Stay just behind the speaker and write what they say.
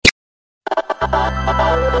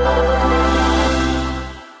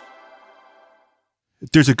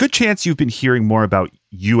There's a good chance you've been hearing more about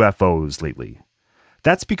UFOs lately.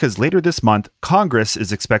 That's because later this month, Congress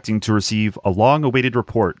is expecting to receive a long-awaited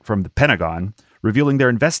report from the Pentagon revealing their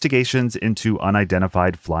investigations into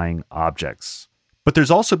unidentified flying objects. But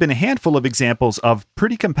there's also been a handful of examples of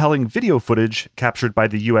pretty compelling video footage captured by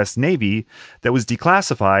the U.S. Navy that was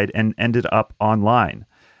declassified and ended up online.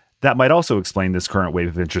 That might also explain this current wave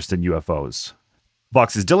of interest in UFOs.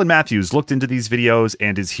 Vox's Dylan Matthews looked into these videos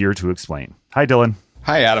and is here to explain. Hi, Dylan.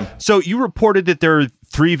 Hi, Adam. So you reported that there are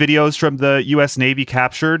 3 videos from the U.S. Navy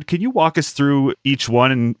captured. Can you walk us through each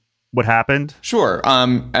one and what happened? Sure.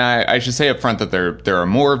 I should say up front that there are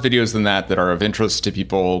more videos than that are of interest to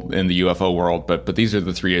people in the UFO world, but these are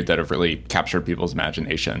the 3 that have really captured people's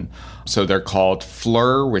imagination. So they're called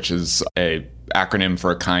FLIR, which is a acronym for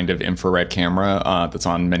a kind of infrared camera that's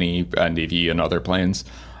on many Navy and other planes.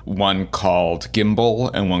 One called Gimbal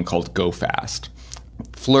and one called Go Fast.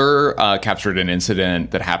 FLIR captured an incident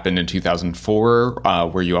that happened in 2004,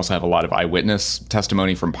 where you also have a lot of eyewitness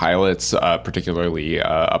testimony from pilots, particularly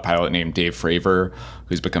a pilot named Dave Fravor,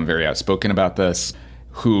 who's become very outspoken about this,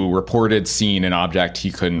 who reported seeing an object he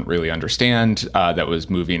couldn't really understand that was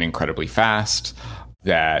moving incredibly fast,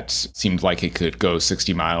 that seemed like it could go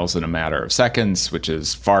 60 miles in a matter of seconds, which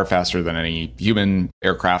is far faster than any human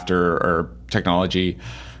aircraft or technology.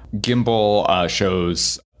 Gimbal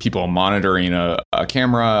shows people monitoring a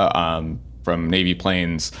camera from Navy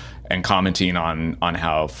planes and commenting on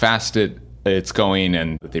how fast it's going,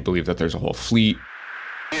 and that they believe that there's a whole fleet.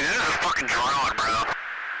 Dude, this is a fucking drone, bro.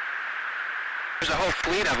 There's a whole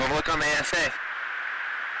fleet of them. Look on the ASA.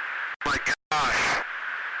 Oh my gosh.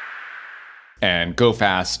 And Go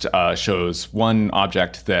Fast shows one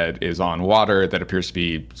object that is on water that appears to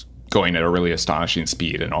be going at a really astonishing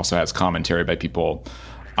speed, and also has commentary by people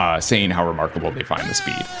saying how remarkable they find the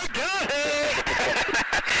speed.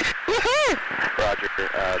 Roger.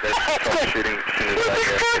 There's troubleshooting.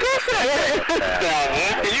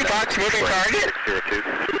 Did you box moving target?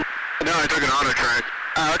 No, I took an auto track.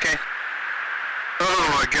 Oh, okay. Oh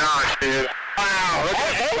my gosh, dude. Wow. Look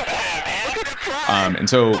at the front. And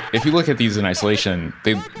so if you look at these in isolation,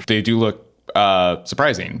 they do look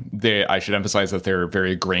surprising. I should emphasize that they're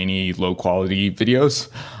very grainy, low quality videos.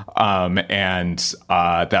 And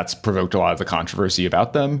that's provoked a lot of the controversy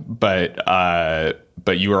about them.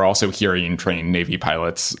 But you are also hearing trained Navy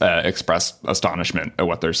pilots express astonishment at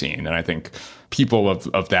what they're seeing. And I think people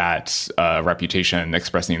of that reputation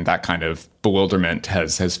expressing that kind of bewilderment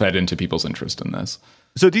has fed into people's interest in this.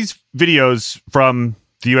 So these videos from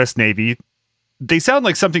the U.S. Navy, they sound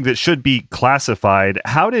like something that should be classified.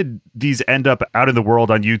 How did these end up out in the world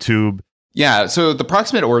on YouTube? Yeah, so the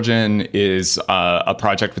Proximate Origin is a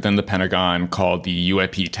project within the Pentagon called the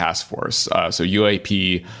UAP Task Force. So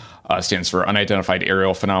UAP stands for Unidentified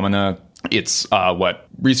Aerial Phenomena. It's what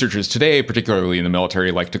researchers today, particularly in the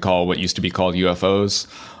military, like to call what used to be called UFOs,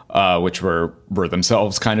 which were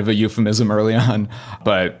themselves kind of a euphemism early on.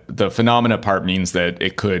 But the phenomena part means that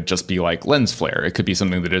it could just be like lens flare. It could be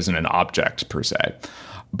something that isn't an object per se.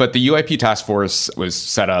 But the UAP task force was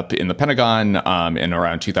set up in the Pentagon in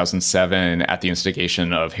around 2007 at the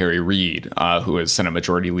instigation of Harry Reid, who was Senate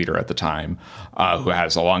Majority Leader at the time, who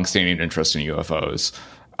has a longstanding interest in UFOs,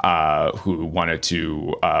 who wanted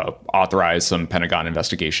to authorize some Pentagon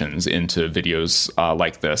investigations into videos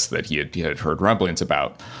like this that he had heard rumblings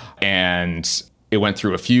about. And it went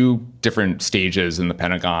through a few different stages in the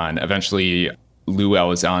Pentagon. Eventually, Lou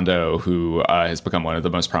Elizondo, who has become one of the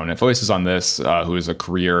most prominent voices on this, who is a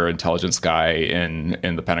career intelligence guy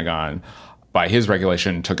in the Pentagon, by his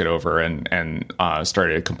regulation, took it over and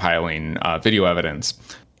started compiling video evidence.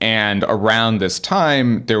 And around this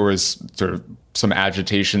time, there was sort of some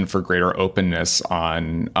agitation for greater openness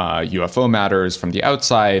on UFO matters from the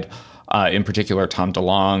outside. In particular, Tom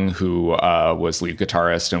DeLonge, who was lead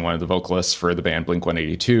guitarist and one of the vocalists for the band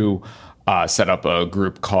Blink-182, set up a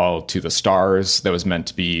group called To the Stars that was meant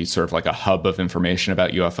to be sort of like a hub of information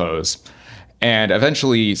about UFOs. And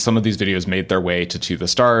eventually, some of these videos made their way to the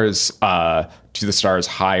Stars. To the Stars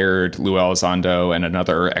hired Lou Elizondo and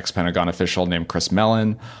another ex-Pentagon official named Chris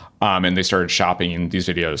Mellon. And they started shopping these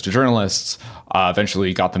videos to journalists,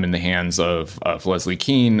 eventually got them in the hands of Leslie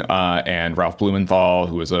Kean and Ralph Blumenthal,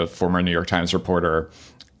 who was a former New York Times reporter.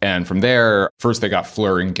 And from there, first they got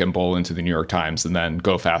FLIR and Gimbal into the New York Times, and then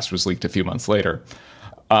Go Fast was leaked a few months later.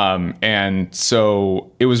 And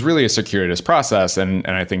so it was really a circuitous process. And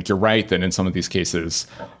I think you're right that in some of these cases,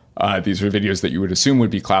 these were videos that you would assume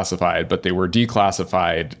would be classified, but they were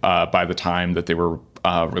declassified by the time that they were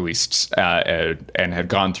released and had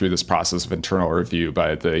gone through this process of internal review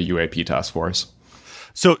by the UAP task force.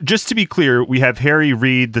 So just to be clear, we have Harry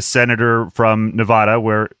Reid, the senator from Nevada,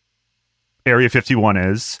 where Area 51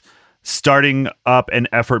 is, starting up an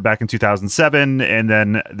effort back in 2007. And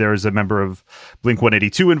then there's a member of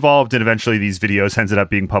Blink-182 involved. And eventually these videos ended up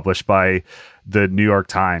being published by the New York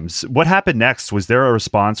Times. What happened next? Was there a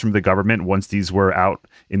response from the government once these were out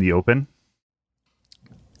in the open?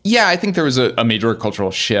 Yeah, I think there was a major cultural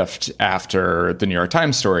shift after the New York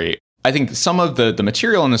Times story. I think some of the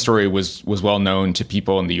material in the story was well known to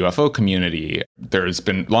people in the UFO community. There's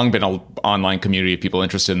long been an online community of people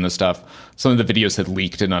interested in this stuff. Some of the videos had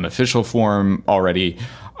leaked in unofficial form already.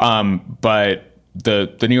 But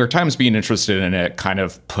the New York Times being interested in it kind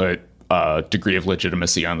of put a degree of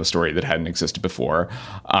legitimacy on the story that hadn't existed before.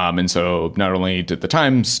 And so not only did the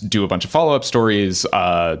Times do a bunch of follow-up stories,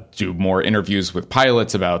 do more interviews with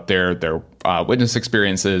pilots about their witness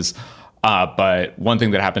experiences, but one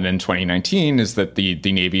thing that happened in 2019 is that the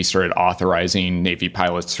Navy started authorizing Navy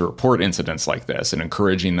pilots to report incidents like this and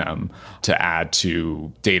encouraging them to add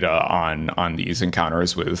to data on these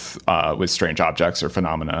encounters with strange objects or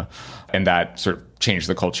phenomena. And that sort of changed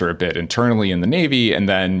the culture a bit internally in the Navy, and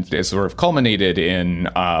then it sort of culminated in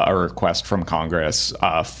a request from Congress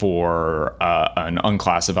for an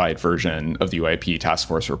unclassified version of the UAP Task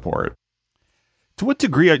Force report. To what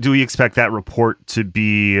degree do we expect that report to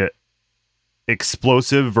be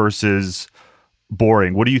explosive versus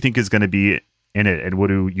boring? What do you think is going to be in it, and what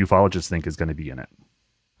do ufologists think is going to be in it?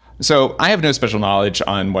 So I have no special knowledge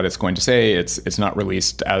on what it's going to say. It's not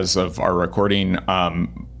released as of our recording.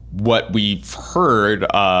 What we've heard,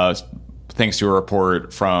 thanks to a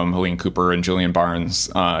report from Helene Cooper and Julian Barnes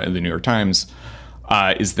in the New York Times,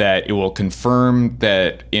 is that it will confirm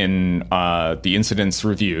that in the incidents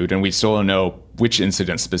reviewed, and we still don't know which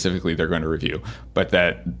incidents specifically they're going to review, but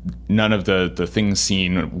that none of the things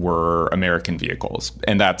seen were American vehicles.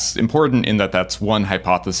 And that's important in that that's one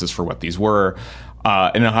hypothesis for what these were,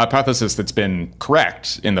 and a hypothesis that's been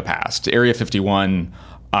correct in the past. Area 51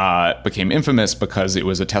 became infamous because it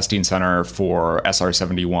was a testing center for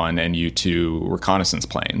SR-71 and U-2 reconnaissance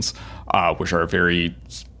planes, which are very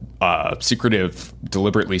secretive,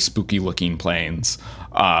 deliberately spooky-looking planes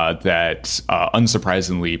that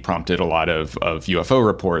unsurprisingly prompted a lot of UFO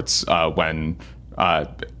reports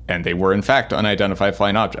and they were in fact unidentified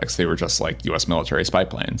flying objects. They were just like U.S. military spy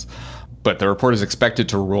planes. But the report is expected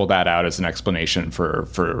to rule that out as an explanation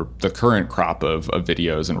for the current crop of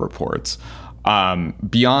videos and reports.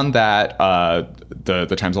 Beyond that,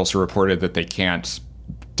 the Times also reported that they can't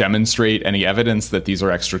demonstrate any evidence that these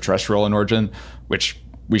are extraterrestrial in origin, which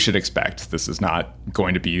we should expect. This is not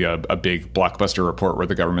going to be a big blockbuster report where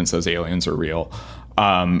the government says aliens are real.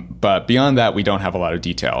 But beyond that, we don't have a lot of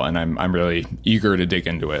detail, and I'm really eager to dig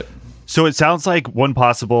into it. So it sounds like one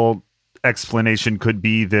possible explanation could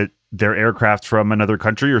be that they're aircraft from another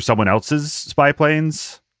country or someone else's spy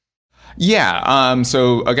planes. Yeah.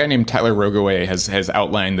 So a guy named Tyler Rogoway has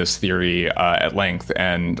outlined this theory at length,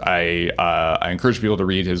 and I encourage people to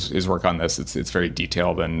read his work on this. It's very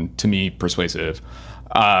detailed and, to me, persuasive.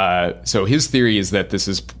 So his theory is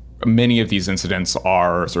that many of these incidents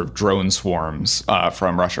are sort of drone swarms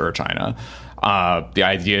from Russia or China. The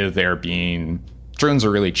idea there being drones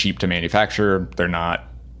are really cheap to manufacture. They're not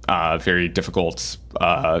very difficult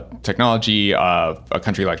technology. A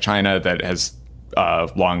country like China that has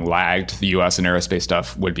long lagged the U.S. in aerospace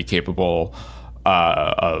stuff would be capable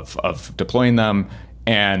of deploying them.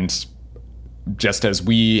 And just as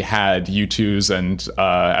we had U-2s and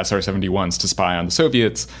SR-71s to spy on the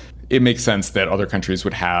Soviets, it makes sense that other countries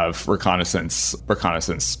would have reconnaissance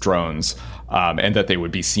drones, and that they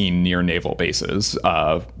would be seen near naval bases,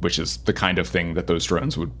 which is the kind of thing that those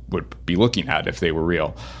drones would be looking at if they were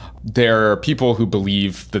real. There are people who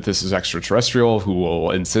believe that this is extraterrestrial, who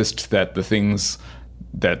will insist that the things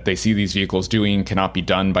that they see these vehicles doing cannot be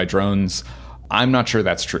done by drones. I'm not sure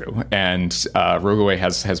that's true. And Rogoway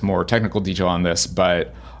has more technical detail on this,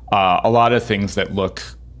 but a lot of things that look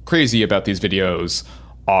crazy about these videos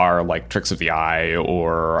are like tricks of the eye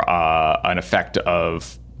or an effect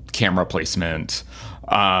of camera placement.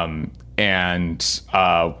 And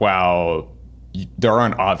while there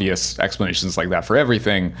aren't obvious explanations like that for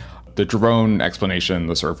everything, the drone explanation,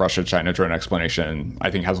 the sort of Russia-China drone explanation, I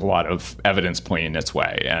think has a lot of evidence pointing its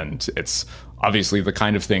way. And it's obviously the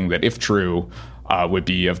kind of thing that, if true, would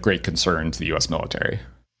be of great concern to the U.S. military.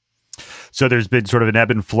 So there's been sort of an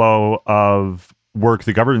ebb and flow of work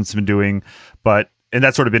the government's been doing, and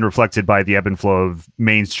that's sort of been reflected by the ebb and flow of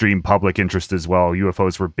mainstream public interest as well.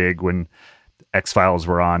 UFOs were big when X-Files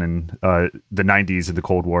were on, and the 90s and the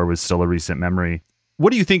Cold War was still a recent memory.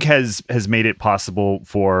 What do you think has made it possible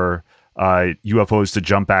for UFOs to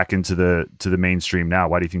jump back into the mainstream now?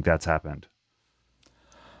 Why do you think that's happened?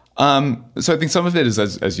 So I think some of it is,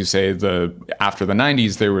 as you say, after the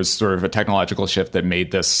 90s, there was sort of a technological shift that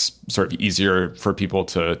made this sort of easier for people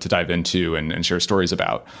to dive into and share stories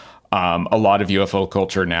about. A lot of UFO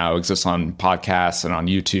culture now exists on podcasts and on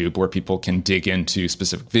YouTube, where people can dig into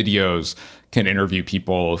specific videos, can interview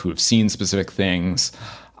people who have seen specific things.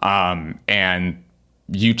 And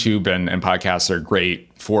YouTube and podcasts are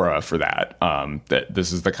great fora for that. That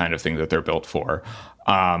this is the kind of thing that they're built for.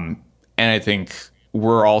 And I think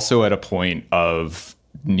we're also at a point of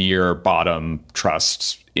near bottom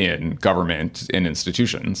trust in government, in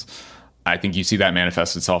institutions. I think you see that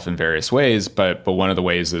manifest itself in various ways, but one of the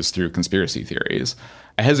ways is through conspiracy theories.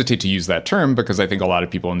 I hesitate to use that term because I think a lot of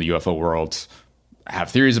people in the UFO world have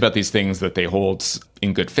theories about these things that they hold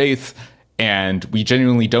in good faith, and we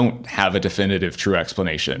genuinely don't have a definitive true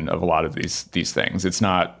explanation of a lot of these things. It's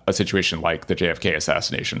not a situation like the JFK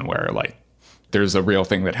assassination where like there's a real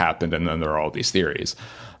thing that happened and then there are all these theories.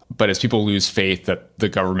 But as people lose faith that the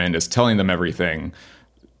government is telling them everything,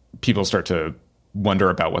 people start to wonder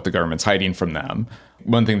about what the government's hiding from them.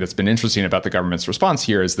 One thing that's been interesting about the government's response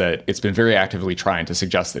here is that it's been very actively trying to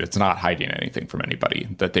suggest that it's not hiding anything from anybody,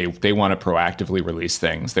 that they want to proactively release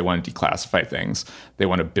things, they want to declassify things, they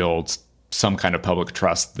want to build some kind of public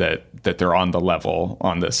trust that they're on the level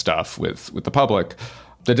on this stuff with the public.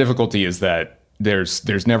 The difficulty is that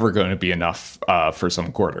there's never going to be enough for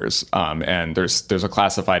some quarters. And there's a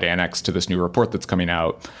classified annex to this new report that's coming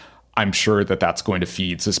out. I'm sure that that's going to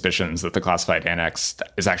feed suspicions that the classified annex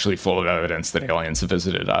is actually full of evidence that aliens have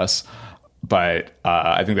visited us. But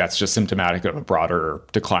I think that's just symptomatic of a broader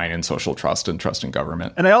decline in social trust and trust in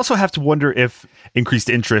government. And I also have to wonder if increased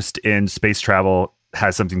interest in space travel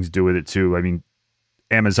has something to do with it too. I mean,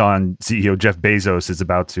 Amazon CEO Jeff Bezos is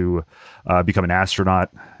about to become an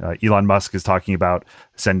astronaut. Elon Musk is talking about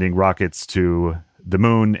sending rockets to the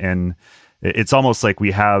moon. And it's almost like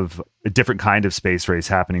we have a different kind of space race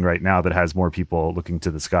happening right now that has more people looking to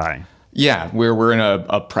the sky. Yeah, we're in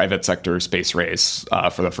a private sector space race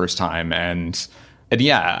for the first time. And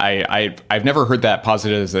yeah, I've never heard that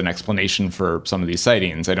posited as an explanation for some of these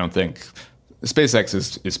sightings. I don't think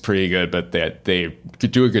SpaceX is pretty good, but they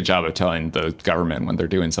could do a good job of telling the government when they're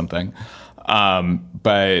doing something.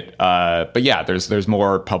 But yeah, there's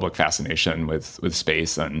more public fascination with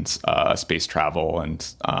space and space travel,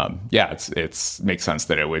 and yeah, it makes sense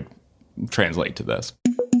that it would translate to this.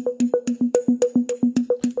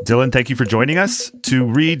 Dylan, thank you for joining us. To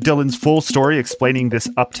read Dylan's full story explaining this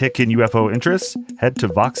uptick in UFO interest, head to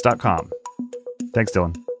Vox.com. Thanks,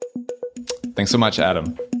 Dylan. Thanks so much,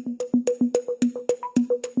 Adam.